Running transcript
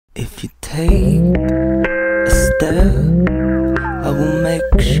If you take a step, I will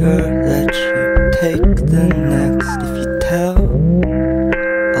make sure that you take the next. If you tell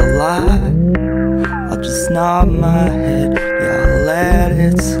a lie, I'll just nod my head. Yeah, I'll let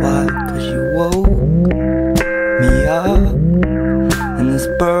it slide. Cause you woke me up, and there's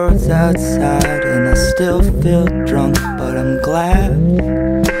birds outside, and I still feel drunk, but I'm glad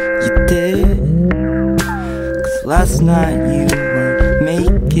you did. Cause last night you weren't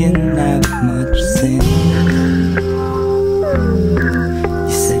making that much sense.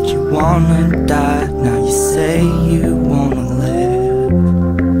 You said you wanna die, now you say you wanna live.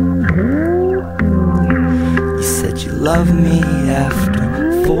 You said you love me after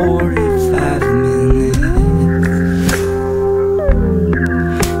 45 minutes.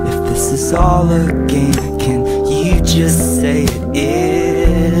 If this is all a game, can you just say it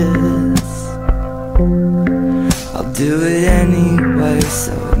is? I'll do it anyway,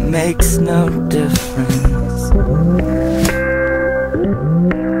 so it makes no difference.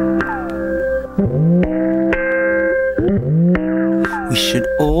 We should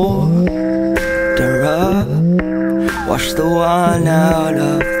order up, wash the wine out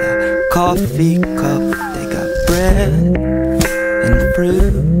of the coffee cup. They got bread and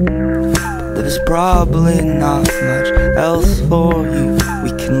fruit, but there's probably not much else for you.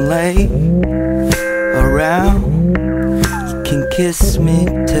 We can lay around, you can kiss me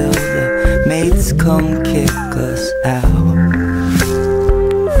till the maids come kick us out.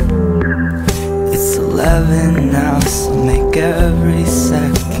 It's 11 now, so make every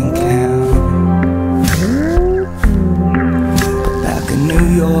second count. But back in New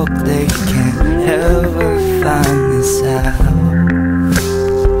York, they can't ever find this out.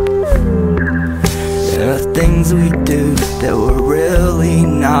 There are things we do that we're really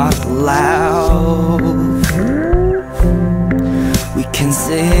not allowed. We can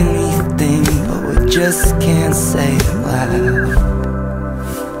say anything, but we just can't say it loud.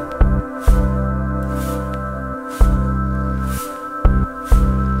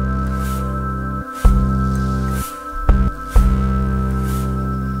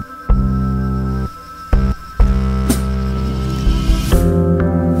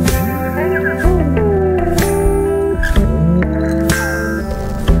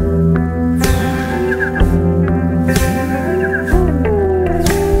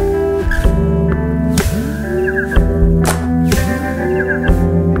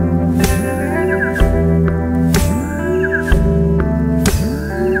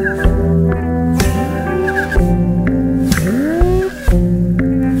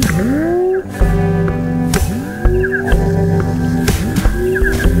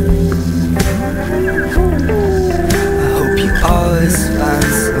 Find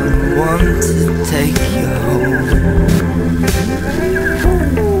someone to take you home,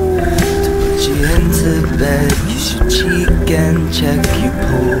 to put you into bed, kiss your cheek and check your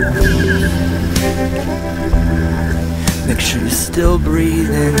pulse. Make sure you're still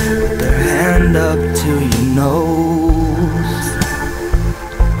breathing, put their hand up to your nose.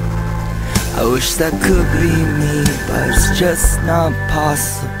 I wish that could be me, but it's just not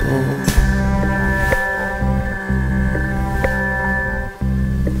possible.